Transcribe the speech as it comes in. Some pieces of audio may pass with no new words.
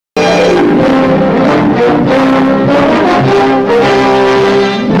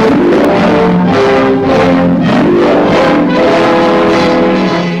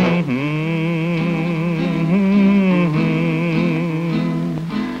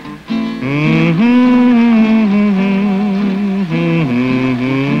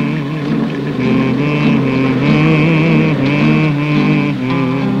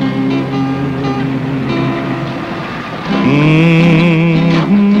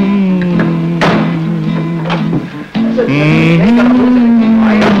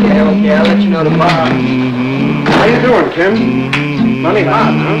I'll let you know tomorrow. How you doing, Tim? Plenty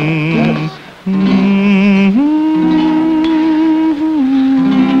hot, huh? Yes.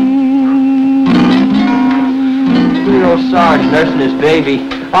 Good old Sarge nursing his baby.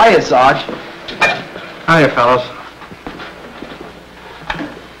 Hiya, Sarge. Hiya, fellas.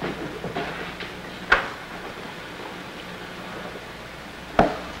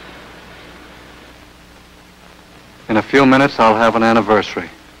 In a few minutes, I'll have an anniversary.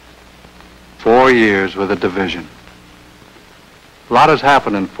 4 years with a division. A lot has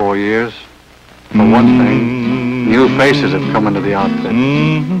happened in 4 years. For one thing, new faces have come into the outfit.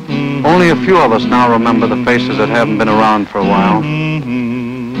 Only a few of us now remember the faces that haven't been around for a while.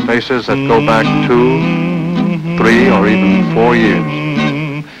 Faces that go back 2, 3, or even 4 years.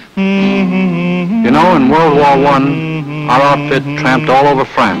 You know, in World War I, our outfit tramped all over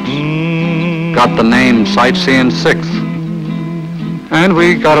France. Got the name Sightseeing 6th. And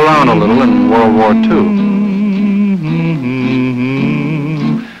we got around a little in World War II.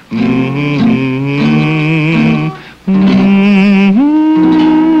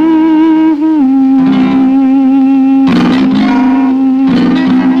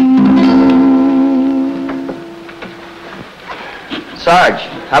 Sarge,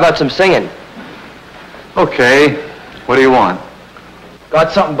 how about some singing? Okay, what do you want?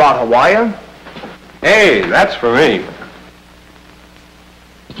 Got something about Hawaii? Hey, that's for me.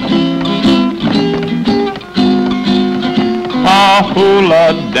 A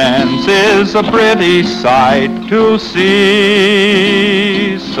hula dance is a pretty sight to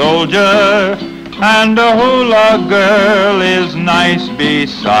see, soldier, and a hula girl is nice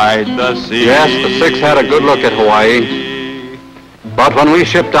beside the sea. Yes, the 6 had a good look at Hawaii. But when we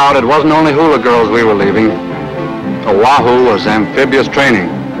shipped out, it wasn't only hula girls we were leaving. Oahu was amphibious training.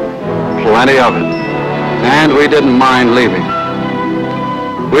 Plenty of it. And we didn't mind leaving.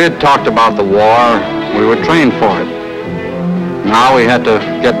 We had talked about the war. We were trained for it. Now we had to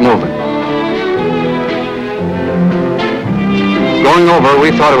get moving. Going over,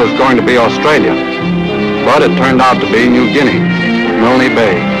 we thought it was going to be Australia. But it turned out to be New Guinea, Milne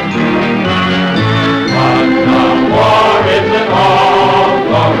Bay. But the war isn't all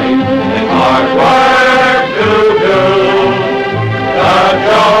glory. It's hard work to do. The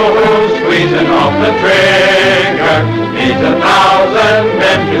Joe who's squeezing off the trigger needs 1,000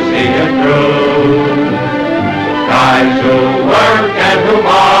 men to see it through. Guys who work and who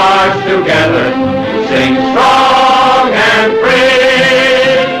march together sing strong and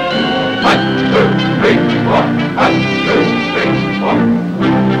free. 1, 2, 3, 4. 1, 2, 3,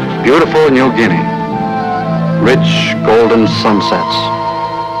 4. Beautiful New Guinea. Rich golden sunsets.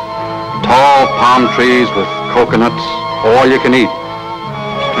 Tall palm trees with coconuts, all you can eat.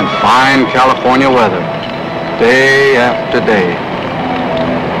 And fine California weather, day after day.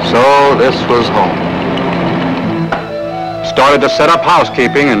 So this was home. Started to set up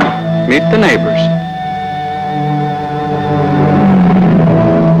housekeeping and meet the neighbors.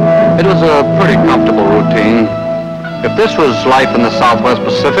 It was a pretty comfortable routine. If this was life in the Southwest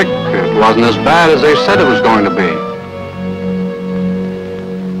Pacific, it wasn't as bad as they said it was going to be.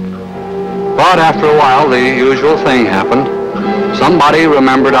 But after a while, the usual thing happened. Somebody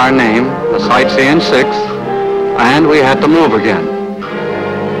remembered our name, the Sightseeing 6th, and we had to move again.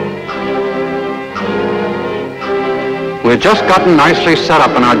 We had just gotten nicely set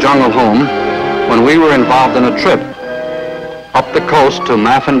up in our jungle home when we were involved in a trip up the coast to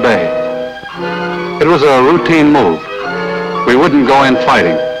Maffin Bay. It was a routine move. We wouldn't go in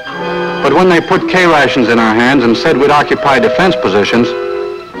fighting. But when they put K rations in our hands and said we'd occupy defense positions,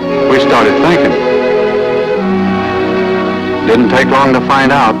 we started thinking. Didn't take long to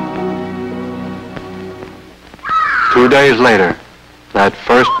find out. 2 days later, that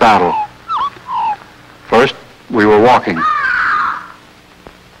first battle. First, we were walking.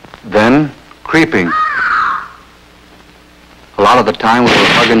 Then, creeping. A lot of the time, we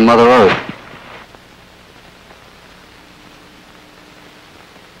were hugging Mother Earth.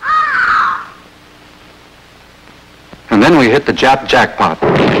 And then we hit the Jap jackpot.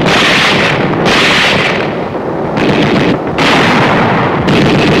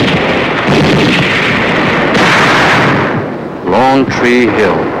 Lone Tree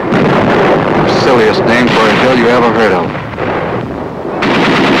Hill. Silliest name for a hill you ever heard of.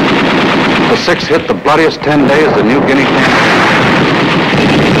 The 6 hit the bloodiest 10 days of the New Guinea campaign.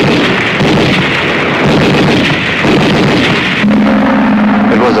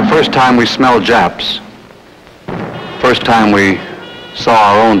 First time we smelled Japs. First time we saw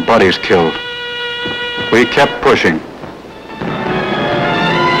our own buddies killed. We kept pushing.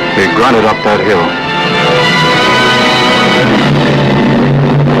 We grunted up that hill.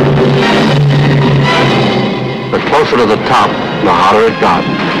 The closer to the top, the hotter it got.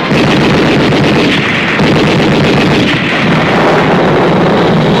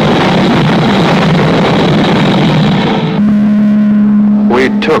 We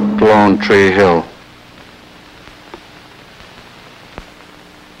took Lone Tree Hill.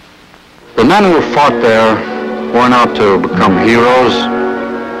 The men who fought there weren't out to become heroes.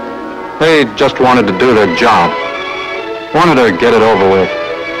 They just wanted to do their job, wanted to get it over with.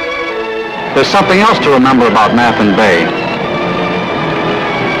 There's something else to remember about Maffin Bay.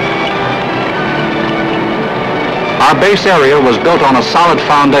 Our base area was built on a solid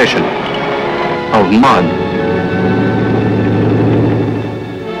foundation of mud.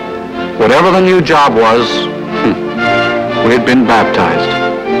 Whatever the new job was, we'd been baptized.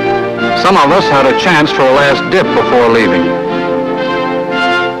 Some of us had a chance for a last dip before leaving.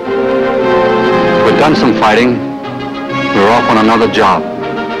 We'd done some fighting. We were off on another job.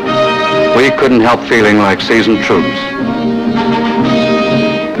 We couldn't help feeling like seasoned troops.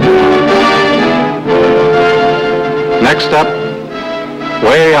 Next step,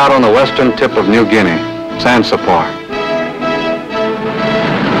 way out on the western tip of New Guinea, Sansapor.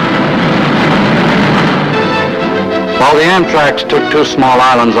 While the Amtraks took 2 small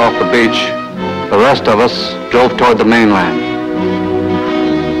islands off the beach, the rest of us drove toward the mainland.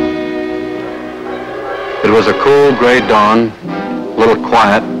 It was a cool gray dawn, a little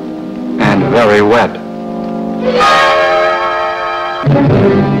quiet, and very wet.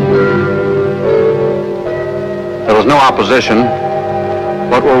 There was no opposition.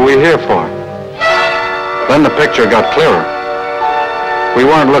 What were we here for? Then the picture got clearer. We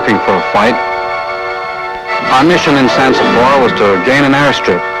weren't looking for a fight. Our mission in Sansapor was to gain an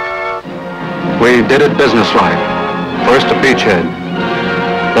airstrip. We did it businesslike. First a beachhead,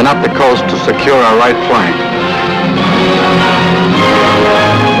 then up the coast to secure our right flank.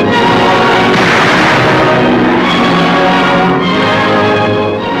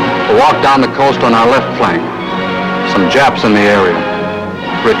 We walked down the coast on our left flank. Some Japs in the area,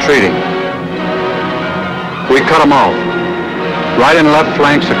 retreating. We cut them off. Right and left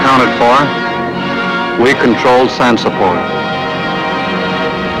flanks accounted for. We controlled Sansapor.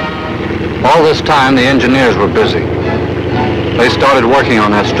 All this time, the engineers were busy. They started working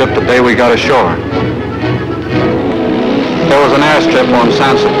on that strip the day we got ashore. There was an airstrip on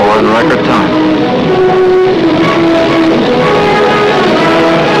Sansapor in record time.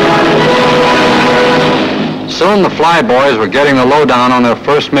 Soon the flyboys were getting the lowdown on their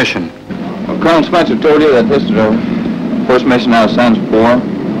first mission. Well, Colonel Spencer told you that this is our first mission out of Sansapor.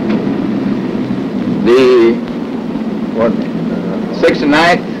 The 6th and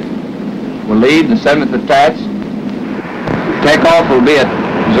 9th will lead, the 7th attached. Takeoff will be at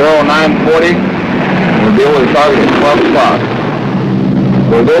 0940. We'll deal with the target at 12 o'clock.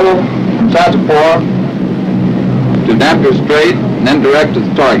 We'll go from Sansapor to Dampier Strait and then direct to the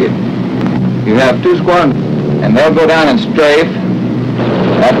target. You have 2 squadrons, and they'll go down and strafe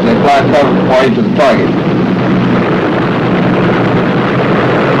after they fly cover for you to the target.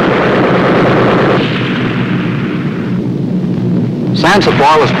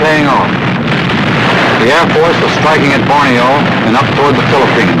 Sansapor was paying off. The Air Force was striking at Borneo and up toward the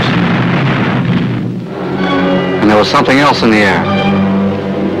Philippines. And there was something else in the air.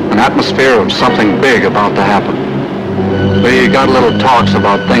 An atmosphere of something big about to happen. We got little talks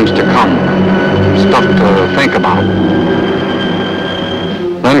about things to come, stuff to think about.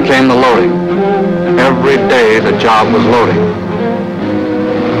 Then came the loading. Every day the job was loading.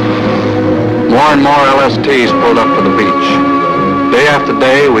 More and more LSTs pulled up to the beach. Day after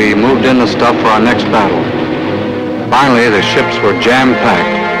day, we moved in the stuff for our next battle. Finally, the ships were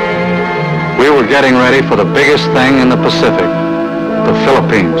jam-packed. We were getting ready for the biggest thing in the Pacific, the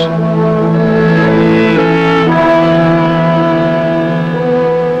Philippines.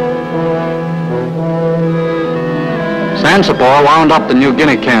 Sansapor wound up the New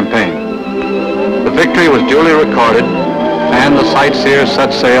Guinea campaign. The victory was duly recorded, and the sightseers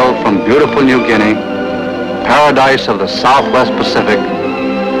set sail from beautiful New Guinea, paradise of the Southwest Pacific,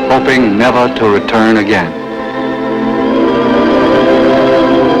 hoping never to return again.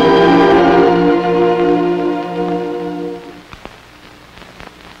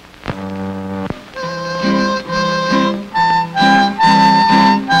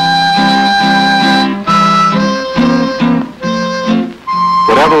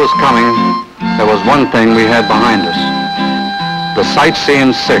 Whatever was coming, there was one thing we had behind us. The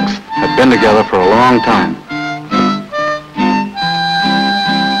sightseeing 6th had been together for a long time.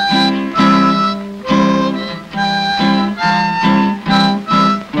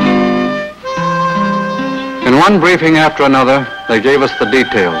 In one briefing after another, they gave us the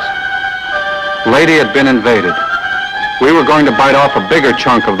details. Leyte had been invaded. We were going to bite off a bigger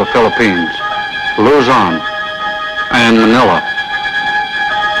chunk of the Philippines, Luzon, and Manila.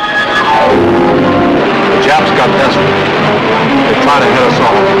 The Japs got desperate. They tried to head us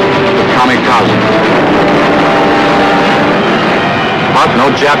off with kamikazes. But no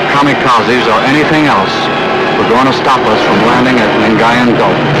Jap kamikazes or anything else were going to stop us from landing at Lingayen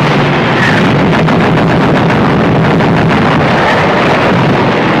Gulf.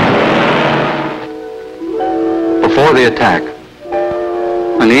 Before the attack,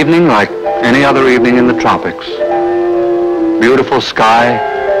 an evening like any other evening in the tropics. Beautiful sky,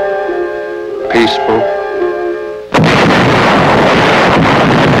 peaceful.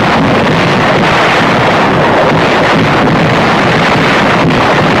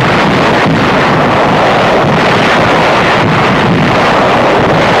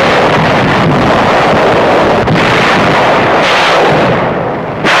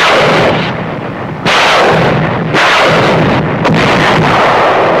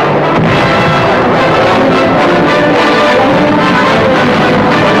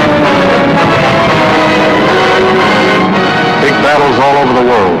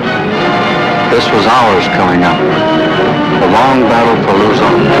 This was ours coming up. The long battle for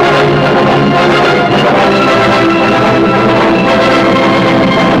Luzon.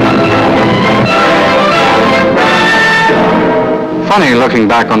 Funny looking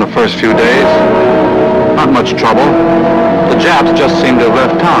back on the first few days. Not much trouble. The Japs just seemed to have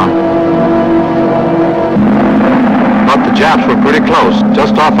left town. But the Japs were pretty close,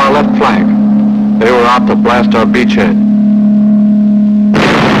 just off our left flank. They were out to blast our beachhead.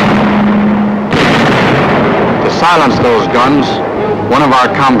 To silence those guns, one of our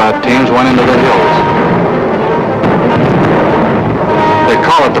combat teams went into the hills. They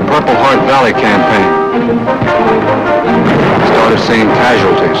call it the Purple Heart Valley Campaign. Started seeing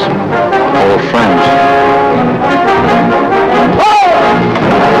casualties, old friends.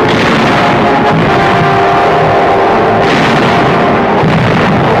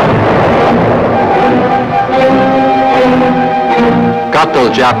 Got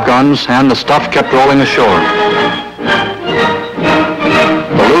those Jap guns, and the stuff kept rolling ashore.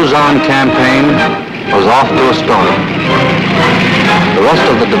 The Luzon campaign was off to a start. The rest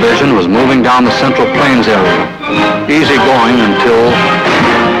of the division was moving down the Central Plains area, easy going until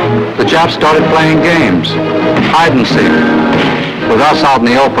the Japs started playing games, hide and seek, with us out in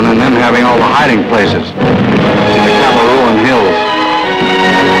the open and them having all the hiding places, the Cabaruan Hills.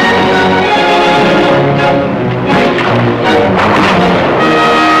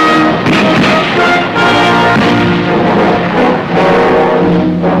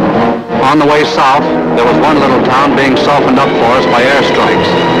 On the way south, there was one little town being softened up for us by airstrikes,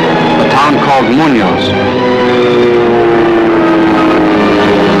 a town called Munoz.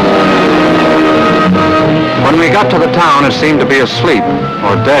 When we got to the town, it seemed to be asleep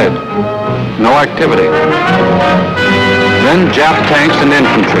or dead. No activity. Then Jap tanks and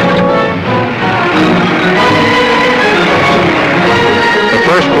infantry. The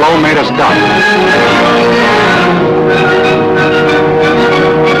first blow made us duck.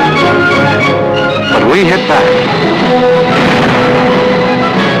 But we hit back.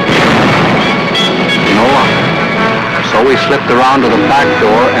 No luck. So we slipped around to the back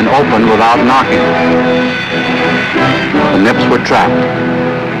door and opened without knocking. The Nips were trapped.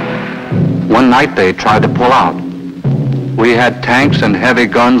 One night they tried to pull out. We had tanks and heavy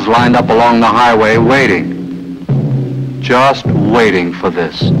guns lined up along the highway waiting. Just waiting for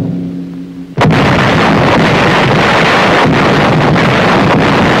this.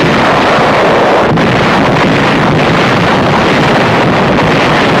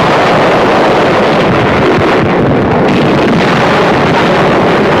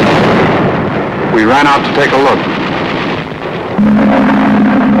 We ran out to take a look.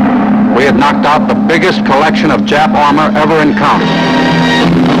 We had knocked out the biggest collection of Jap armor ever encountered.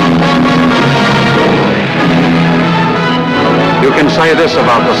 You can say this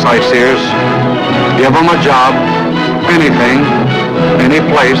about the sightseers. Give them a job, anything, any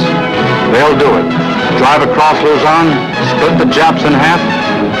place, they'll do it. Drive across Luzon, split the Japs in half,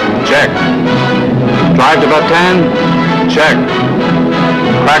 check. Drive to Bataan, check.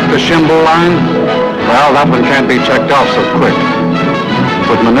 Crack the Shimbu line, well, that one can't be checked off so quick.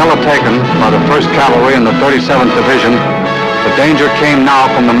 With Manila taken by the 1st Cavalry and the 37th Division, The danger came now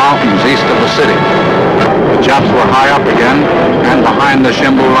from the mountains east of the city. The Japs were high up again and behind the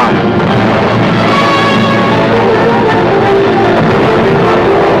Shimbu line.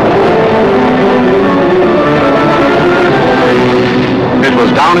 It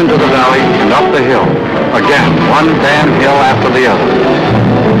was down into the valley and up the hill. Again, one damn hill after the other.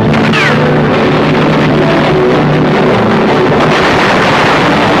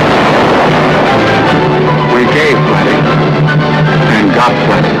 We gave plenty and got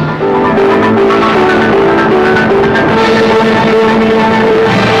plenty.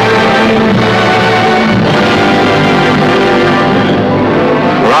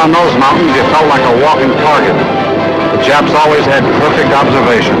 Around those mountains, you felt like a walking target. The Japs always had perfect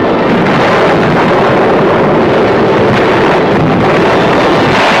observation.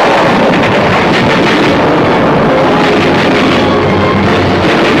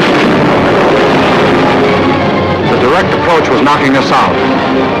 The direct approach was knocking us out.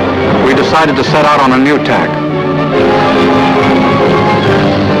 We decided to set out on a new tack.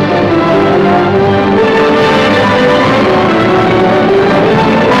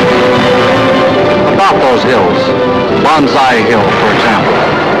 About those hills, Bonsai Hill, for example.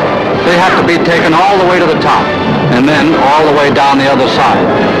 They had to be taken all the way to the top, and then all the way down the other side.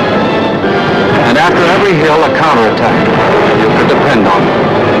 And after every hill, a counterattack. You could depend on it.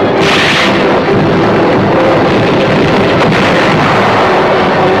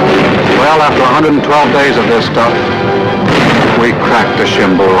 Well, after 112 days of this stuff, we cracked the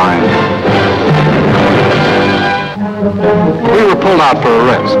Shimbu line. We were pulled out for a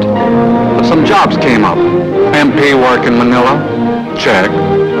rest. But some jobs came up. MP work in Manila, check.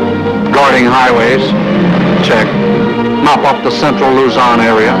 Guarding highways, check. Mop up the central Luzon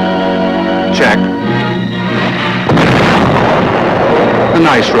area, check. A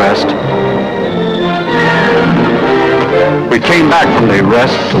nice rest. We came back from the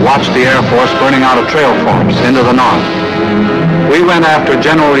rest to watch the Air Force burning out a trail force into the north. We went after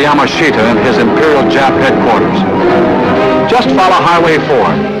General Yamashita and his Imperial Jap headquarters. Just follow Highway 4.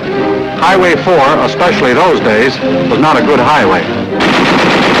 Highway 4, especially those days, was not a good highway.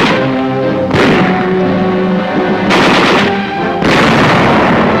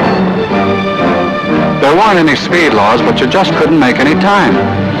 There weren't any speed laws, but you just couldn't make any time.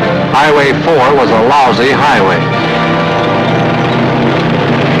 Highway 4 was a lousy highway.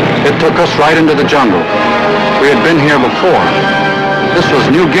 It took us right into the jungle. We had been here before. This was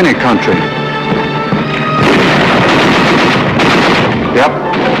New Guinea country. Yep,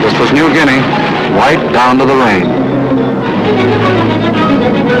 this was New Guinea, white down to the rain.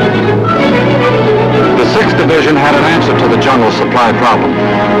 The 6th Division had an answer to the jungle supply problem.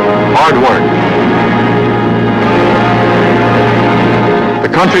 Hard work. The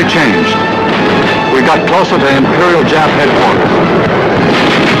country changed. We got closer to Imperial Jap headquarters.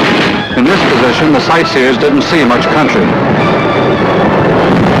 In this position, the sightseers didn't see much country.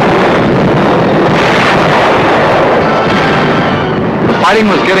 The fighting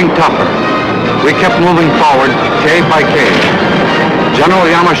was getting tougher. We kept moving forward, cave by cave. General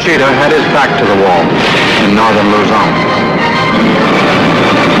Yamashita had his back to the wall in northern Luzon.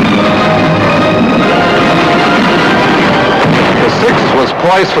 The 6th was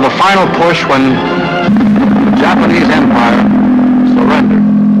poised for the final push when the Japanese Empire surrendered.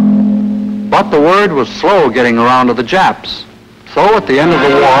 But the word was slow getting around to the Japs. So at the end of the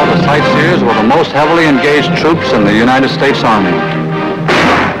war, the sightseers were the most heavily engaged troops in the United States Army.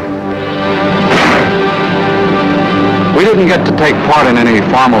 We didn't get to take part in any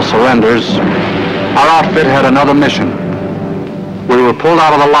formal surrenders. Our outfit had another mission. We were pulled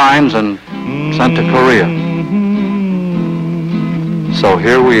out of the lines and sent to Korea. So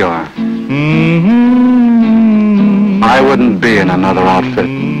here we are. I wouldn't be in another outfit.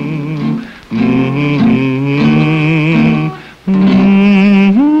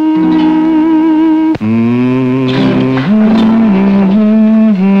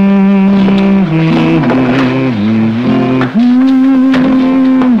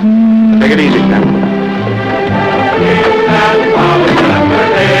 Take it easy, Captain.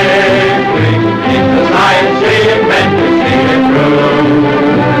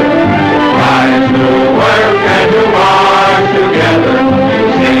 Rise to work and to march together.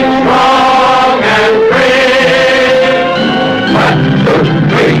 Sing strong and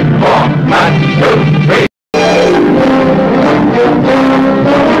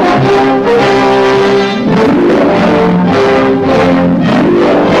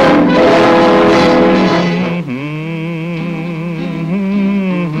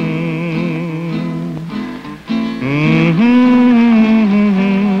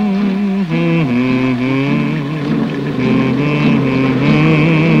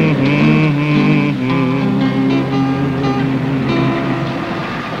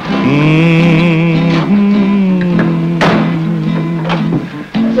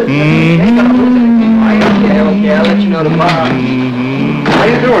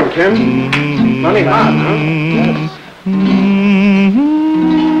you doing, Tim? Plenty hot, huh? Yes.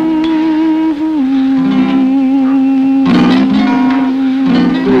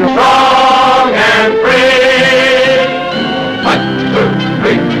 Strong and free. 1, 2,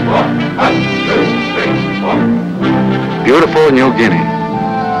 3, 4. 1, 2, 3, 4. Beautiful New Guinea.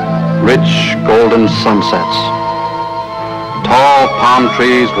 Rich golden sunsets. Tall palm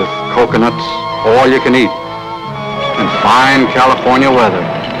trees with coconuts, all you can eat. And fine California weather,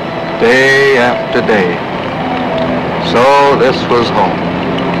 day after day. So this was home.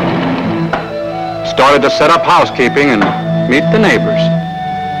 Started to set up housekeeping and meet the neighbors.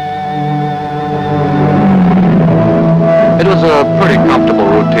 It was a pretty comfortable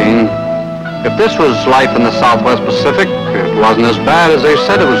routine. If this was life in the Southwest Pacific, it wasn't as bad as they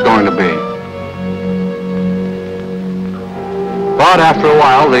said it was going to be. But after a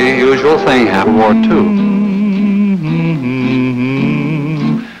while, the usual thing happened, War II.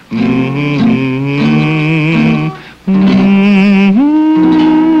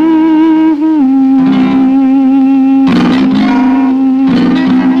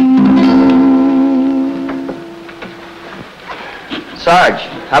 Sarge,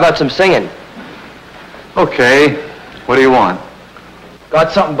 how about some singing? Okay, what do you want?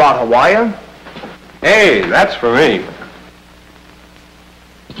 Got something about Hawaii? Hey, that's for me.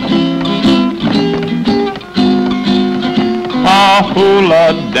 A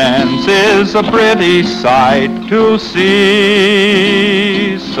hula dance is a pretty sight to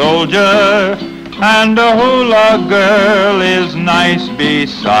see, soldier, and a hula girl is nice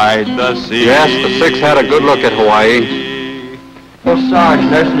beside the sea. Yes, the Six had a good look at Hawaii. Oh, Sarge,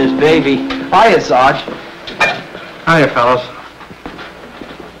 nursing his baby. Hiya, Sarge. Hiya, fellas.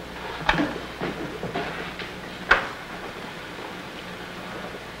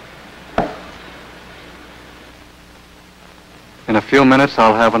 In a few minutes,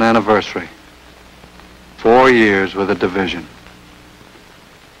 I'll have an anniversary. 4 years with a division.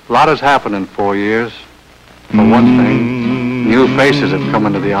 A lot has happened in 4 years. For one thing, new faces have come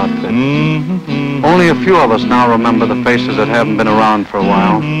into the outfit. Only a few of us now remember the faces that haven't been around for a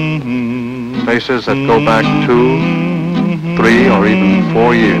while. Faces that go back 2, 3, or even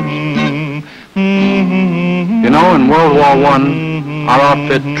 4 years. You know, in World War I, our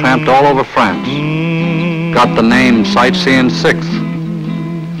outfit tramped all over France. Got the name Sightseeing Sixth.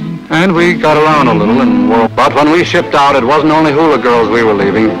 And we got around a little in World... But when we shipped out, it wasn't only hula girls we were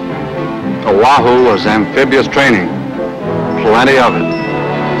leaving. Oahu was amphibious training. Plenty of it.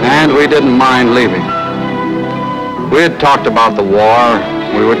 And we didn't mind leaving. We had talked about the war.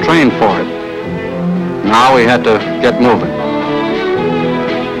 We were trained for it. Now we had to get moving.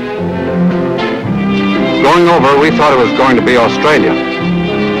 Going over, we thought it was going to be Australia.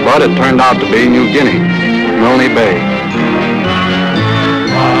 But it turned out to be New Guinea, Milne Bay.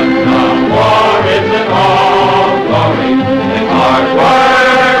 But the war isn't all glory. It's hard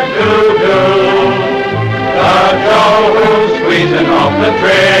work to do. The Joe who's squeezing off the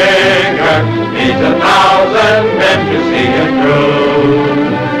trigger needs 1,000 men to see it through.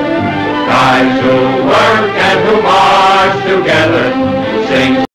 Guys who work and who march together sing